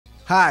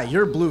Hi,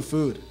 you're Blue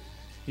Food.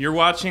 You're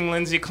watching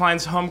Lindsay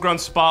Klein's Homegrown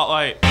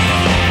Spotlight.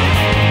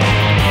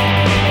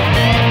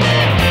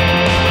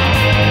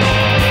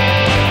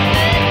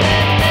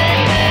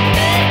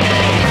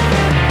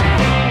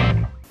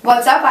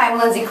 What's up? I'm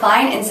Lindsay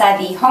Klein inside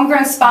the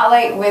Homegrown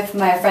Spotlight with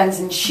my friends,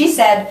 and she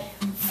said,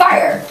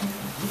 fire.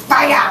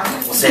 Fire.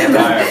 We'll say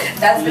fire.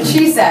 That's what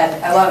she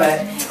said. I love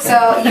it.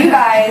 So you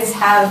guys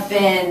have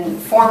been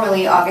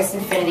formerly August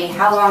Infinity.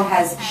 How long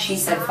has She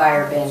Said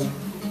Fire been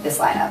this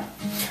lineup?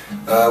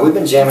 We've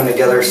been jamming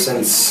together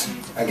since,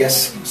 I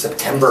guess,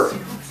 September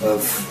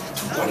of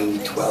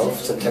 2012.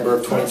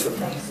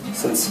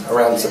 Since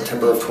around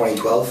September of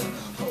 2012.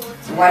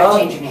 Why did you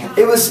change your name?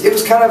 It was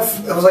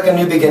like a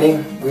new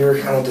beginning. We were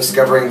kind of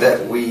discovering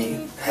that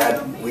we had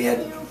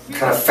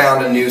kind of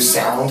found a new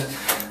sound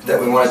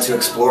that we wanted to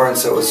explore, and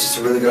so it was just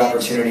a really good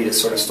opportunity to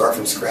sort of start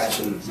from scratch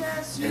and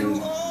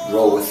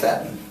roll with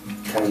that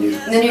kind of new.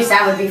 The new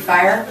sound would be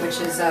fire,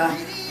 which is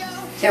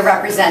they're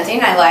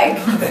representing. I like.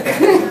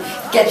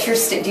 Get your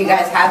do you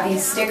guys have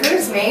these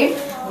stickers made?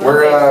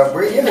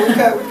 We've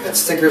got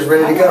stickers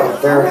ready to go.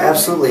 They're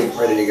absolutely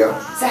ready to go.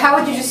 So how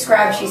would you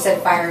describe She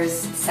Said Fire's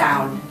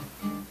sound?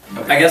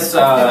 I guess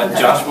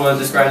Joshua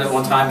described it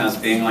one time as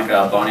being like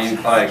a Bonnie and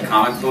Clyde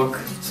comic book.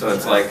 So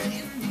it's like,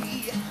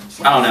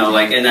 I don't know,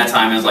 like in that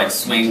time it was like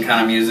swing kind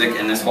of music,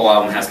 and this whole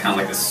album has kind of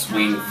like this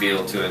swing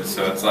feel to it.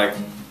 So it's like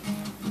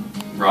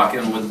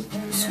rocking with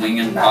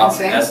swinging pop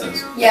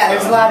essence. Yeah,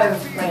 there's a lot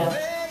of like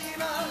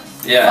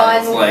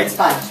fun. It's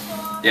fun.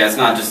 Yeah, it's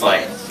not just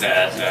like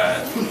that,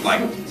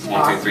 like 1,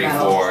 2, 3,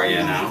 4,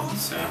 you know.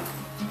 So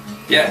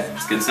yeah,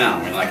 it's good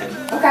sound. We like it.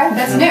 Okay,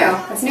 that's new.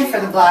 That's new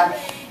for the blog.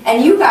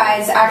 And you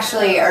guys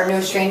actually are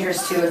no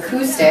strangers to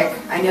acoustic.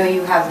 I know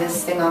you have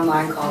this thing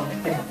online called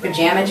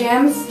Pajama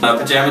Jams.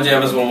 Pajama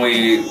Jam is when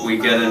we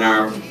get in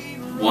our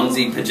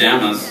onesie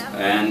pajamas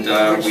and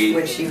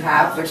which you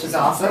have, which is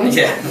awesome.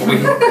 Yeah,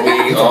 we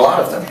a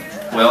lot of them.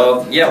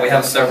 Well, yeah, we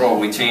have several.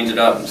 We change it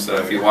up, so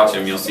if you watch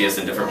them, you'll see us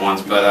in different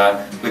ones.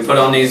 But we put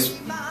on these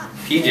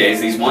PJs,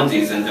 these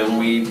onesies, and then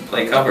we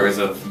play covers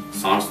of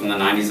songs from the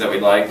 90s that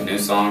we like, new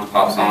songs,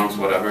 pop songs,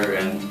 whatever,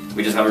 and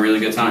we just have a really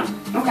good time.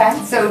 Okay,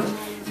 so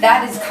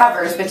that is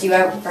covers, but do you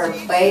ever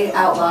play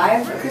out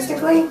live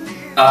acoustically?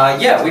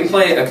 Yeah, we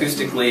play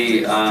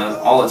acoustically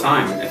all the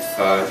time. If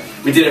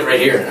we did it right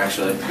here,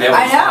 actually. Yeah,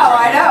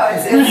 I know,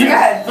 it's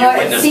good.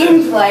 But it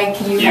seemed like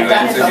you had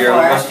done it before. Your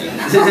own question.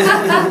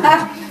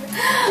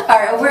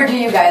 Alright, where do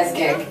you guys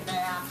gig?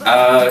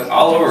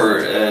 All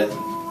over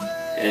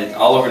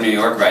New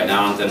York right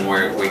now, and then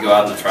we go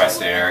out in the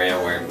tri-state area,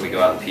 where we go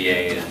out in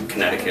PA and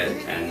Connecticut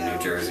and New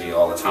Jersey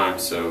all the time.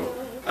 So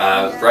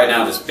right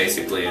now, just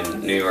basically in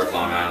New York,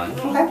 Long Island.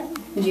 Okay.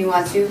 Do you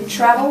want to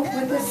travel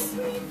with this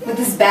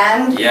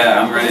band?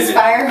 Yeah, I'm ready to.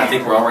 Fire? I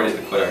think we're all ready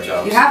to quit our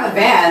jobs. You have a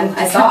band.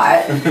 I saw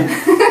it.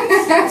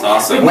 It's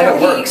awesome. When it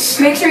works.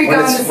 Make sure you go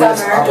in the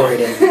summer.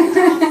 Operating.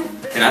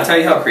 Can I tell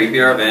you how creepy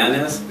our van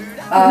is?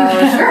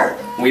 Sure.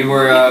 We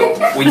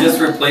just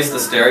replaced the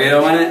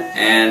stereo in it,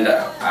 and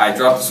I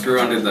dropped the screw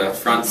under the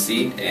front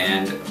seat,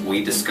 and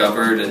we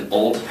discovered an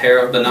old pair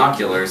of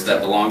binoculars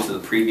that belonged to the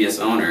previous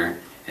owner,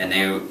 and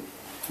they were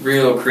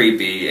real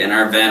creepy, and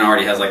our van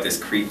already has like this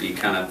creepy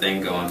kind of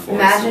thing going for us.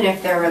 Imagine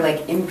if there were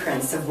like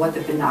imprints of what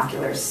the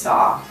binoculars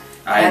saw.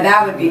 Now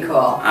that would be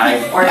cool.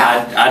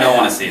 I don't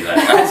want to see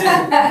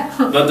that.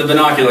 But the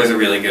binoculars are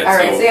really good.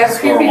 Alright, so you have a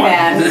creepy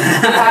van.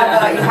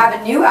 You have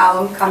a new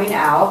album coming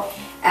out.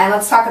 And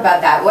let's talk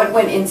about that. What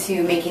went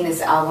into making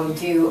this album?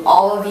 Do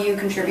all of you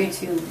contribute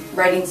to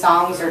writing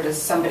songs, or does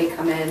somebody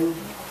come in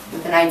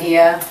with an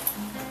idea?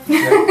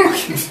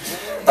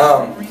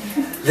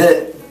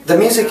 The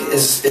music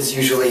is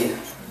usually,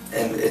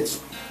 and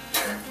it's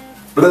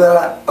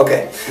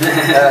okay.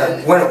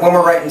 When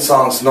we're writing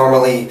songs,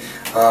 normally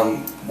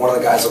one of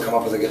the guys will come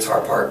up with a guitar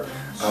part.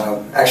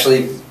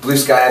 Actually, Blue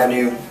Sky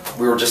Avenue,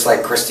 we were just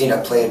like, Christina,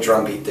 play a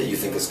drum beat that you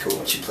think is cool,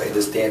 and she played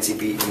this dancey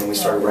beat, and then we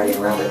started writing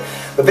around it.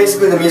 But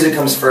basically the music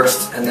comes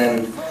first, and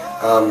then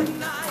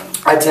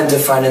I tend to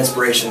find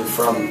inspiration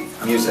from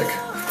music,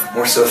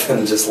 more so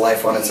than just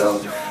life on its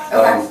own.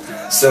 Okay.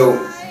 So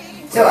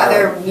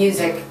other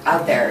music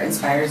out there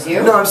inspires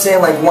you? No, I'm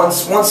saying like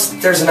once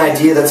there's an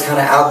idea that's kind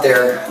of out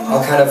there,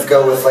 I'll kind of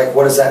go with like,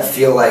 what does that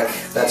feel like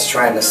that's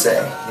trying to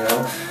say, you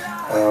know?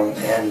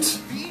 And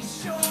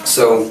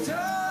so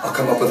I'll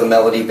come up with a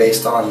melody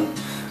based on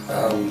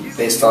a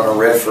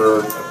riff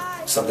or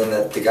something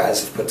that the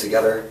guys have put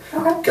together.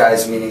 Okay.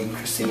 Guys meaning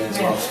Christina as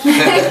well.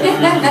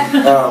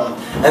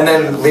 And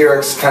then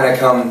lyrics kind of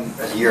come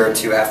a year or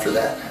two after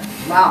that.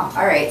 Wow,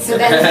 alright. So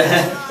then,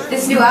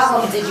 this new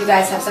album, did you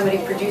guys have somebody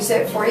produce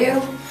it for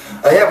you?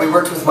 Yeah, we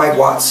worked with Mike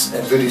Watts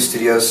at Voodoo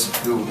Studios,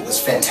 who was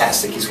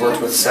fantastic. He's worked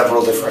with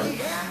several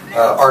different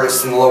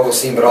artists in the local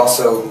scene, but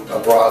also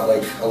abroad,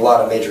 like a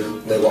lot of major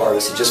label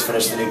artists. He just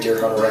finished the new Deer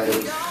Hunter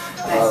record,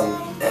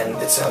 and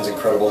it sounds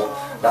incredible.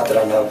 Not that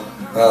I know.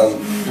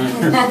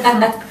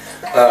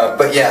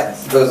 But yeah,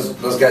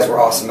 those guys were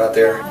awesome out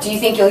there. Do you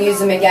think you'll use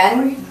them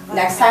again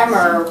next time,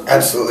 or?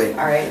 Absolutely.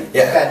 All right.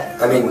 Yeah.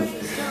 Good. I mean,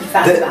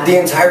 The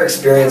entire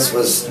experience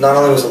was, not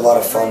only was a lot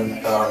of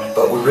fun,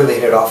 but we really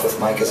hit it off with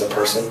Mike as a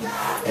person,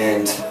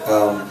 and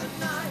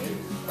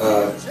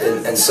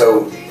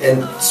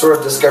sort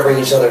of discovering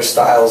each other's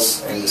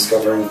styles and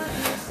discovering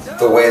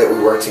the way that we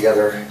work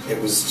together. It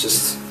was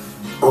just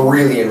a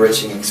really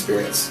enriching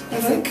experience, I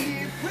think.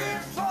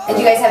 And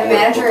you guys have a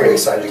manager, or do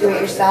to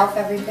it yourself,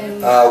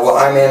 everything? Well,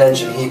 I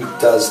manage and he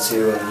does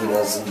too, and he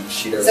does and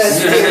she does. So it's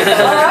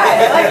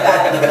alright, I like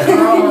that.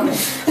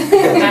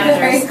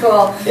 Very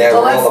cool. Yeah,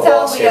 well,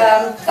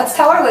 let's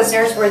tell our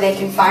listeners where they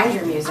can find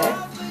your music.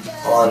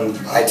 On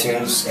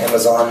iTunes,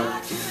 Amazon.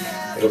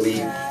 It'll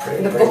be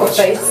pretty much.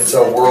 It's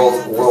a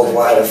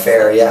worldwide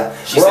affair. Yeah.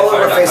 We're all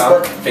over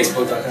Facebook.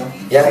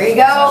 Facebook.com. Yeah. There you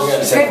go.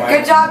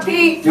 Good job,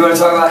 Pete. You want to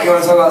talk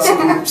about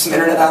some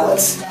internet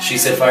outlets?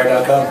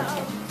 SheSaidFire.com.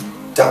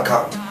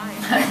 .com. All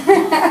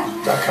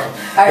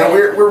right. No,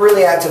 we're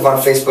really active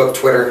on Facebook,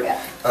 Twitter.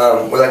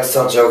 We like to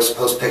tell jokes,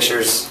 post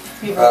pictures.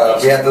 We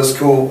have those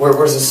cool.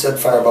 Where's the Said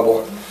Fire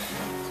bubble?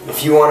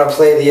 If you want to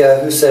play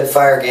the Who Said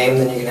Fire game,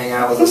 then you can hang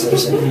out with us.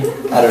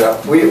 I don't know.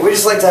 We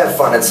just like to have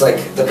fun. It's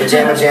like the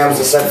pajama jams,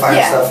 the Said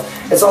Fire stuff.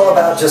 It's all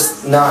about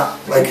just not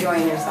like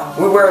enjoying yourself.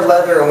 We wear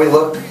leather and we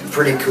look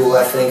pretty cool,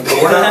 I think. But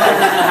we're not.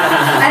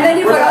 And then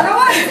you put on a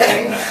one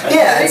thing.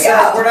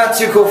 Yeah, we're not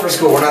too cool for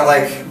school. We're not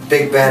like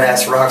big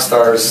badass rock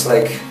stars.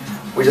 Like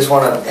we just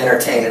want to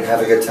entertain and have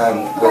a good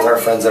time with our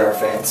friends and our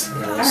fans. You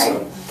know, all right.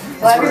 so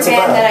Well, every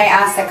band that I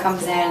ask that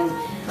comes in,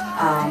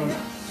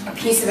 a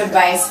piece of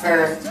advice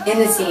for in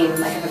the scene,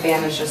 like if a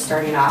band was just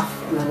starting off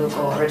in the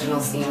local original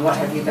scene, what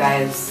have you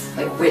guys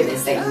like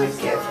witnessed that you would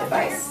give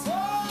advice?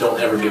 Don't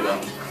ever give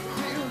up.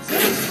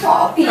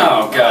 Oh, Pete.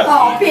 Oh, God.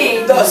 Oh,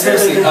 Pete. No,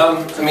 seriously.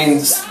 I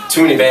mean,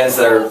 too many bands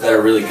that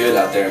are really good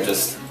out there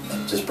just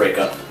break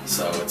up.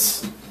 So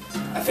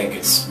I think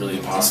it's really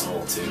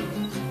impossible to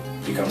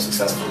become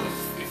successful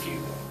if you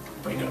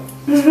break up.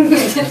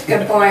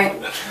 Good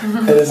point.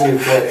 that is a good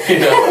point.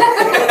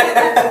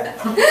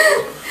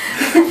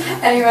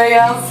 Anybody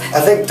else?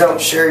 I think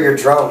don't share your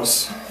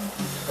drums.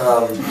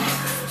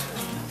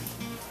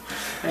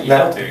 You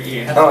have to.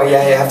 You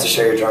have to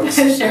share your drums.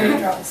 Share your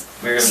drums.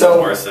 We're going to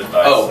do worse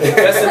advice. Oh,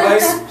 best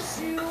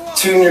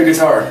advice? Tune your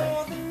guitar.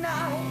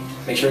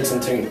 Make sure it's in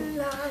tune.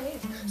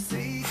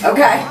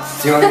 Okay.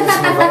 Do you want to give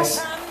some advice?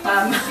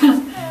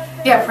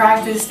 Yeah,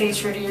 practice, stay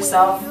true to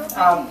yourself.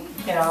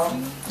 You know,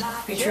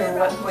 be true to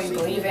what you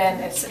believe in.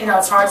 It's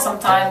it's hard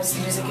sometimes.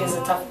 Music is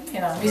a tough.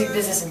 Music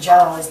business in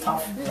general is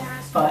tough.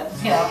 But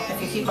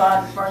if you keep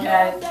on working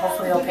at it,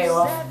 hopefully it'll pay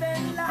off.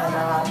 And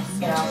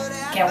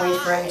can't wait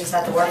for it. You just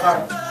have to work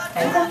hard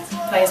and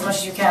play as much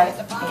as you can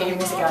and get your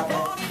music out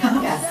there.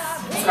 Yes.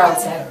 That's what I would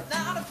say.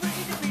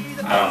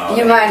 I don't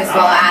know. You might as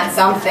well add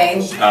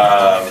something.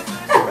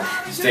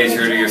 Stay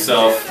true to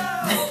yourself.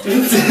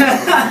 It's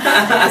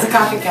a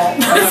copycat.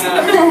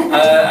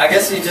 I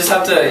guess you just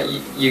have to.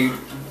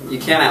 You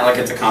can't act like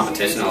it's a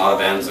competition. A lot of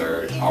bands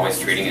are always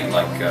treating it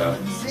like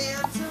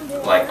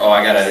oh,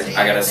 I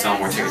gotta sell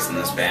more tickets than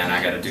this band.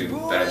 I gotta do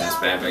better than this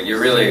band. But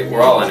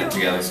we're all in it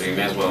together. So you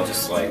may as well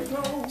just like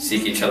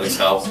seek each other's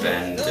help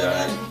and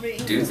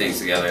do things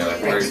together.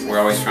 Like we're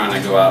always trying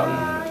to go out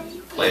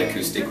and play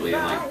acoustically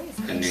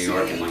in New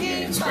York and like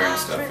Union Square and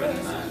stuff.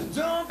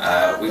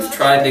 And we've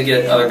tried to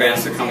get other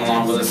bands to come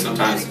along with us.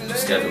 Sometimes the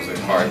schedules are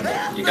hard,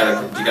 but you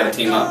gotta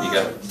team up. You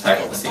gotta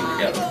tackle the scene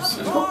together.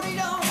 So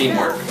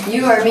teamwork.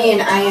 You are me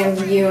and I am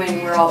you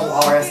and we're all the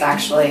walrus.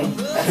 Actually,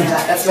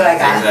 that's what I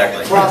got.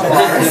 Exactly. We're all the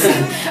walrus.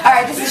 All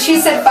right, this is She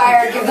Said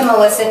Fire. Give them a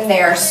listen.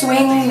 They are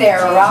swing. They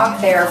are rock.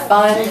 They are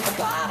fun.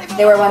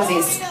 They wear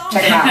onesies.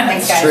 Check them out.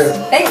 Thanks, guys. True.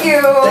 Thank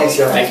you. Thanks,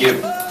 y'all. Thank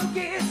you.